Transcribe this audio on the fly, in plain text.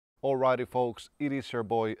Alrighty folks, it is your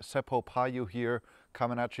boy Seppo Paju here,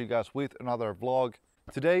 coming at you guys with another vlog.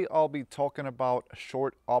 Today I'll be talking about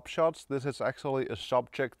short upshots. This is actually a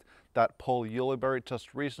subject that Paul Ulibarri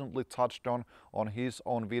just recently touched on his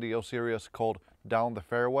own video series called Down the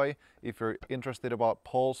Fairway. If you're interested about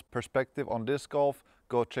Paul's perspective on disc golf,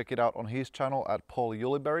 go check it out on his channel at Paul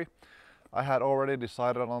Ulibarri. I had already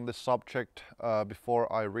decided on this subject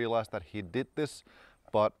before I realized that he did this,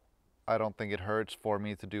 but I don't think it hurts for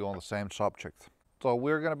me to do on the same subject. So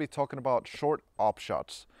we're going to be talking about short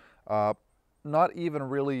upshots. Not even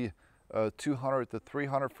really 200 to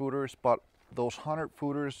 300 footers, but those 100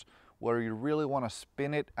 footers where you really want to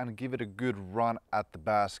spin it and give it a good run at the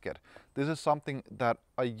basket. This is something that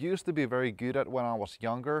I used to be very good at when I was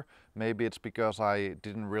younger. Maybe it's because I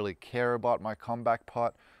didn't really care about my comeback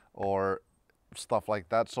putt or stuff like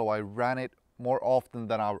that, so I ran it more often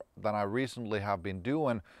than I recently have been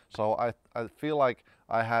doing. So I feel like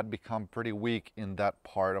I had become pretty weak in that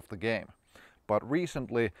part of the game. But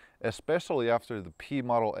recently, especially after the P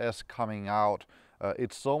Model S coming out,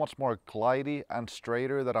 it's so much more glidey and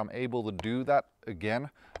straighter that I'm able to do that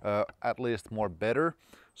again, at least more better.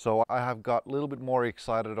 So I have got a little bit more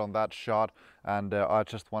excited on that shot, and I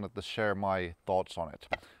just wanted to share my thoughts on it.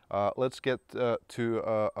 Let's get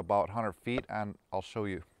to about 100 feet and I'll show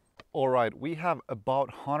you. Alright, we have about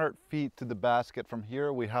 100 feet to the basket. From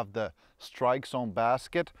here we have the strike zone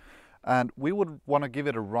basket, and we would want to give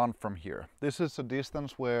it a run from here. This is a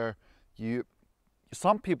distance where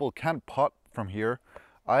some people can putt from here.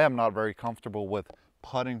 I am not very comfortable with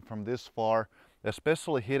putting from this far,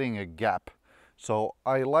 especially hitting a gap. So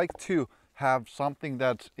I like to have something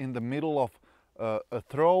that's in the middle of a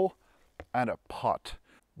throw and a putt.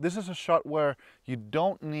 This is a shot where you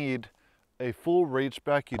don't need a full reach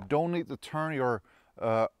back. You don't need to turn your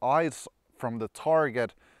eyes from the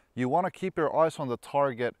target. You want to keep your eyes on the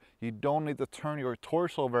target. You don't need to turn your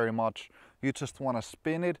torso very much. You just want to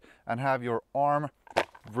spin it and have your arm,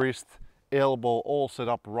 wrist, elbow all set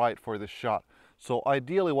up right for this shot. So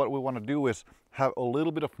ideally what we want to do is have a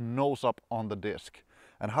little bit of nose up on the disc.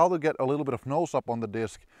 And how to get a little bit of nose up on the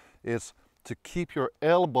disc is to keep your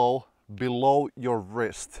elbow below your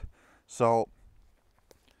wrist. So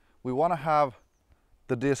we want to have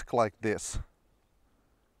the disc like this.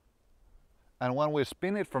 And when we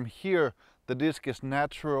spin it from here, the disc is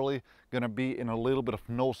naturally going to be in a little bit of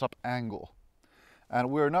nose up angle.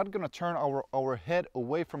 And we're not going to turn our head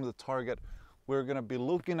away from the target. We're going to be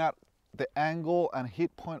looking at the angle and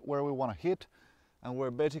hit point where we want to hit, and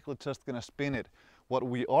we're basically just going to spin it. What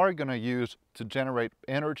we are going to use to generate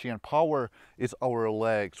energy and power is our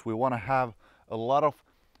legs. We want to have a lot of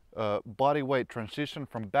body weight transition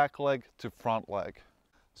from back leg to front leg.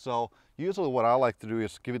 So usually what I like to do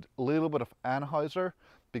is give it a little bit of anhyzer,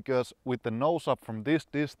 because with the nose up from this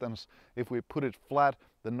distance, if we put it flat,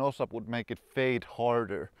 the nose up would make it fade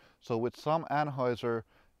harder. So with some anhyzer,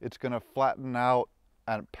 it's going to flatten out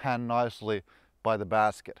and pan nicely by the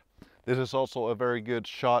basket. This is also a very good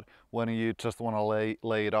shot when you just want to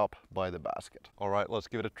lay it up by the basket. All right, let's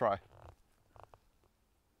give it a try.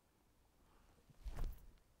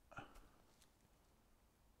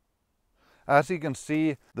 As you can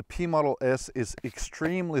see, the P Model S is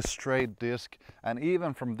extremely straight disc, and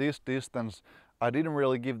even from this distance I didn't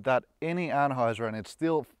really give that any anhyzer, and it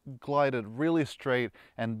still glided really straight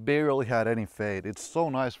and barely had any fade. It's so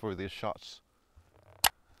nice for these shots.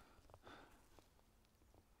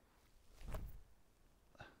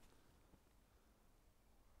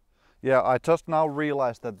 Yeah, I just now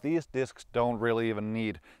realized that these discs don't really even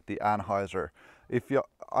need the anhyzer.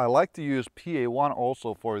 I like to use PA1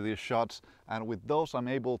 also for these shots, and with those I'm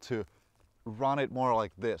able to run it more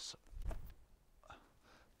like this,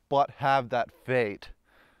 but have that fade.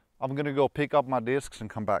 I'm gonna go pick up my discs and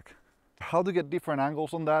come back. How to get different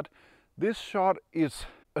angles on that? This shot is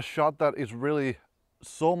a shot that is really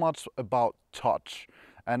so much about touch,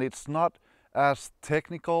 and it's not as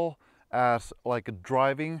technical as like a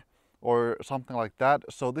driving or something like that.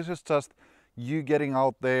 So this is just you getting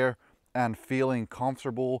out there and feeling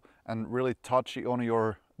comfortable and really touchy on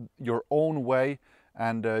your own way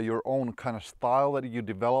and your own kind of style that you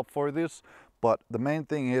develop for this. But the main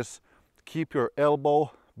thing is keep your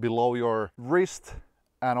elbow below your wrist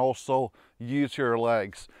and also use your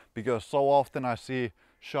legs, because so often I see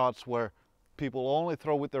shots where people only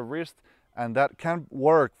throw with their wrist, and that can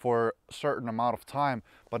work for a certain amount of time,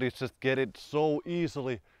 but it's just get it so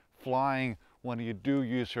easily flying when you do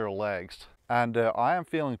use your legs. And I am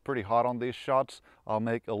feeling pretty hot on these shots. I'll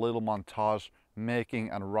make a little montage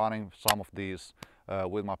making and running some of these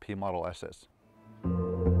with my P Model SS.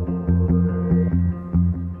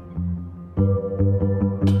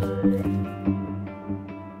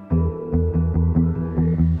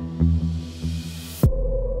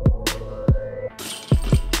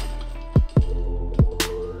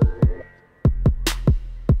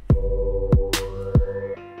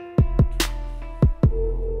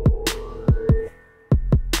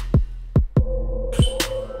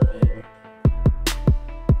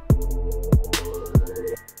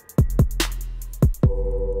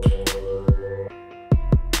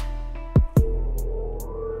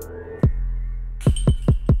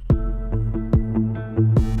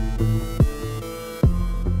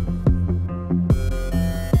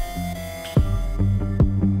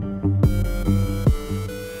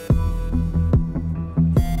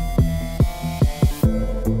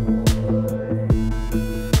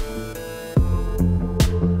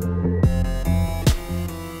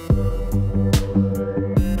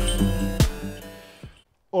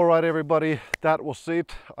 Alright everybody, that was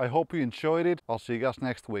it. I hope you enjoyed it. I'll see you guys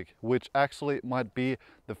next week, which actually might be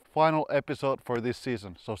the final episode for this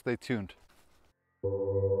season, so stay tuned.